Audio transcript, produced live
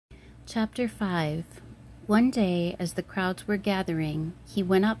Chapter 5. One day, as the crowds were gathering, he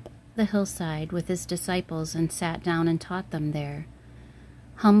went up the hillside with his disciples and sat down and taught them there.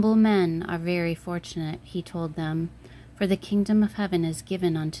 "Humble men are very fortunate," he told them, "for the kingdom of heaven is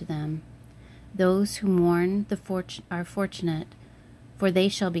given unto them. Those who mourn are fortunate, for they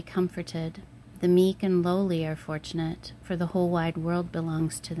shall be comforted. The meek and lowly are fortunate, for the whole wide world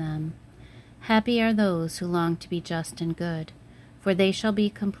belongs to them. Happy are those who long to be just and good, for they shall be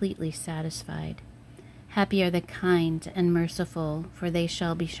completely satisfied. Happy are the kind and merciful, for they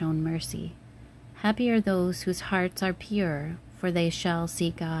shall be shown mercy. Happy are those whose hearts are pure, for they shall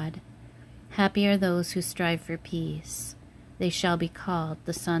see God. Happy are those who strive for peace, they shall be called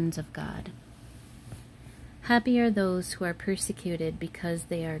the sons of God. Happy are those who are persecuted because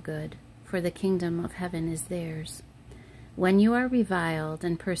they are good, for the kingdom of heaven is theirs. When you are reviled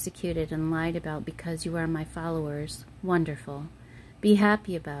and persecuted and lied about because you are my followers, wonderful. Be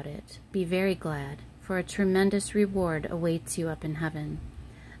happy about it. Be very glad, for a tremendous reward awaits you up in heaven.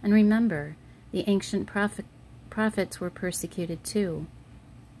 And remember, the ancient prophets were persecuted too.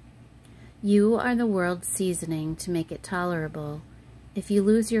 You are the world's seasoning to make it tolerable. If you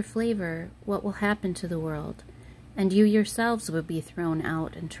lose your flavor, what will happen to the world? And you yourselves will be thrown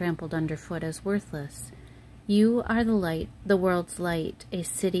out and trampled underfoot as worthless. You are the light, the world's light, a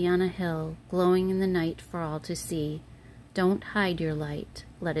city on a hill, glowing in the night for all to see. Don't hide your light.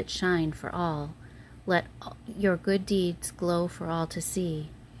 Let it shine for all. Let your good deeds glow for all to see,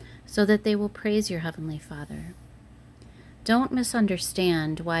 so that they will praise your heavenly Father. Don't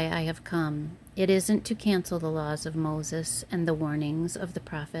misunderstand why I have come. It isn't to cancel the laws of Moses and the warnings of the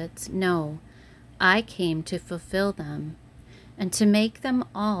prophets. No, I came to fulfill them and to make them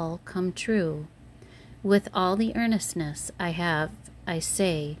all come true. With all the earnestness I have, I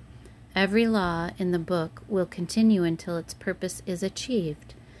say, every law in the book will continue until its purpose is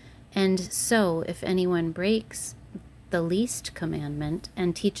achieved. And so, if anyone breaks the least commandment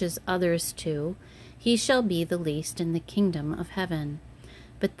and teaches others to, he shall be the least in the kingdom of heaven.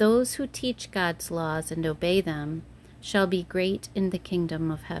 But those who teach God's laws and obey them shall be great in the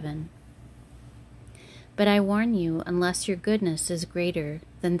kingdom of heaven. But I warn you, unless your goodness is greater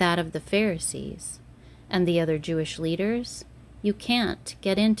than that of the Pharisees and the other Jewish leaders, you can't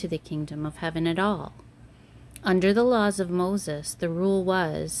get into the kingdom of heaven at all. Under the laws of Moses, the rule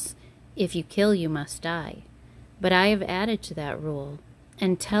was, if you kill, you must die. But I have added to that rule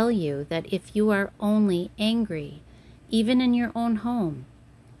and tell you that if you are only angry, even in your own home,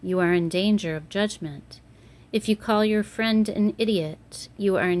 you are in danger of judgment. If you call your friend an idiot,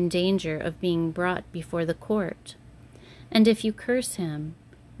 you are in danger of being brought before the court. And if you curse him,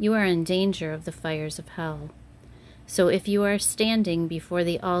 you are in danger of the fires of hell. So if you are standing before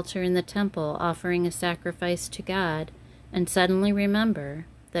the altar in the temple offering a sacrifice to God, and suddenly remember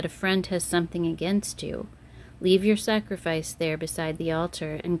that a friend has something against you, leave your sacrifice there beside the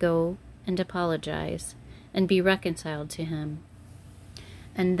altar and go and apologize and be reconciled to him.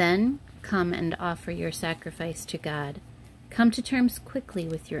 And then come and offer your sacrifice to God. Come to terms quickly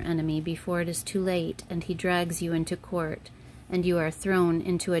with your enemy before it is too late and he drags you into court and you are thrown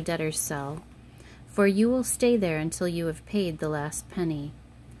into a debtor's cell. For you will stay there until you have paid the last penny.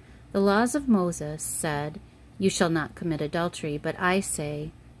 The laws of Moses said, you shall not commit adultery, but I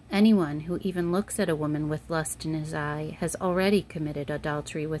say, anyone who even looks at a woman with lust in his eye has already committed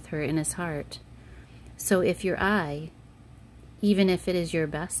adultery with her in his heart. So if your eye, even if it is your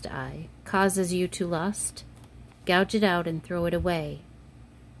best eye, causes you to lust, gouge it out and throw it away.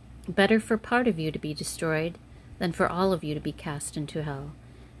 Better for part of you to be destroyed than for all of you to be cast into hell.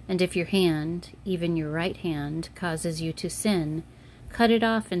 And if your hand, even your right hand, causes you to sin, cut it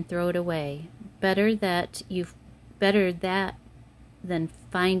off and throw it away. Better that than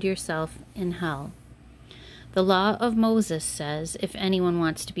find yourself in hell. The law of Moses says if anyone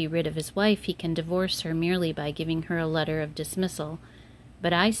wants to be rid of his wife, he can divorce her merely by giving her a letter of dismissal.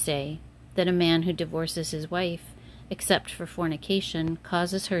 But I say that a man who divorces his wife, except for fornication,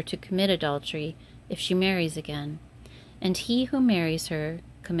 causes her to commit adultery if she marries again. And he who marries her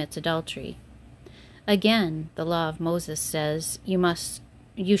commits adultery. Again, the law of Moses says,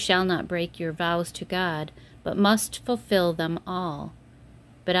 you shall not break your vows to God, but must fulfill them all.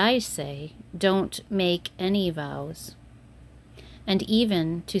 But I say, don't make any vows. And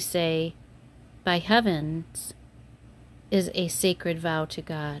even to say, by heavens, is a sacred vow to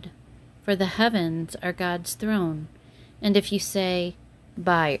God, for the heavens are God's throne. And if you say,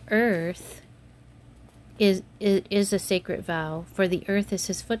 by earth, is a sacred vow, for the earth is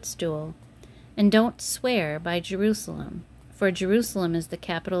his footstool. And don't swear by Jerusalem, for Jerusalem is the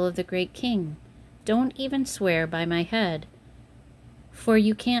capital of the great king. Don't even swear by my head, For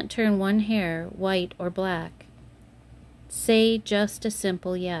you can't turn one hair white or black. Say just a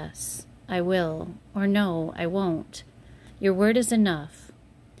simple yes, I will, or no, I won't. Your word is enough.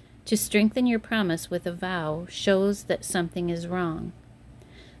 To strengthen your promise with a vow shows that something is wrong.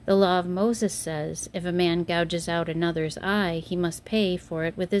 The law of Moses says, if a man gouges out another's eye, he must pay for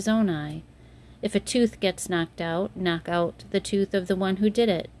it with his own eye. If a tooth gets knocked out, knock out the tooth of the one who did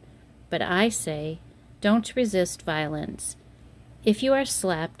it. But I say, don't resist violence. If you are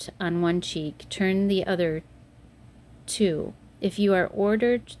slapped on one cheek, turn the other too. If you are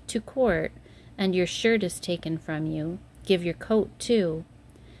ordered to court and your shirt is taken from you, give your coat too.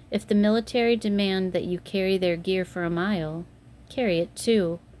 If the military demand that you carry their gear for a mile, carry it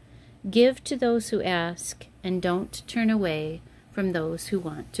too. Give to those who ask, and don't turn away from those who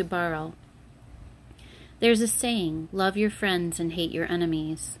want to borrow. There's a saying, love your friends and hate your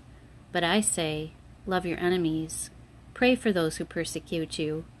enemies. But I say, love your enemies. Pray for those who persecute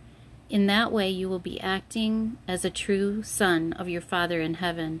you. In that way you will be acting as a true son of your Father in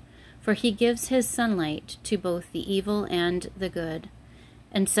heaven, for he gives his sunlight to both the evil and the good,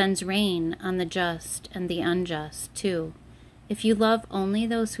 and sends rain on the just and the unjust too. If you love only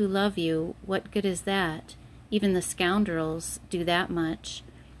those who love you, what good is that? Even the scoundrels do that much.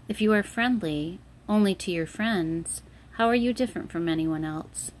 If you are friendly only to your friends, how are you different from anyone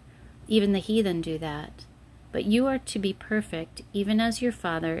else? Even the heathen do that. But you are to be perfect, even as your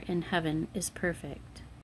Father in heaven is perfect.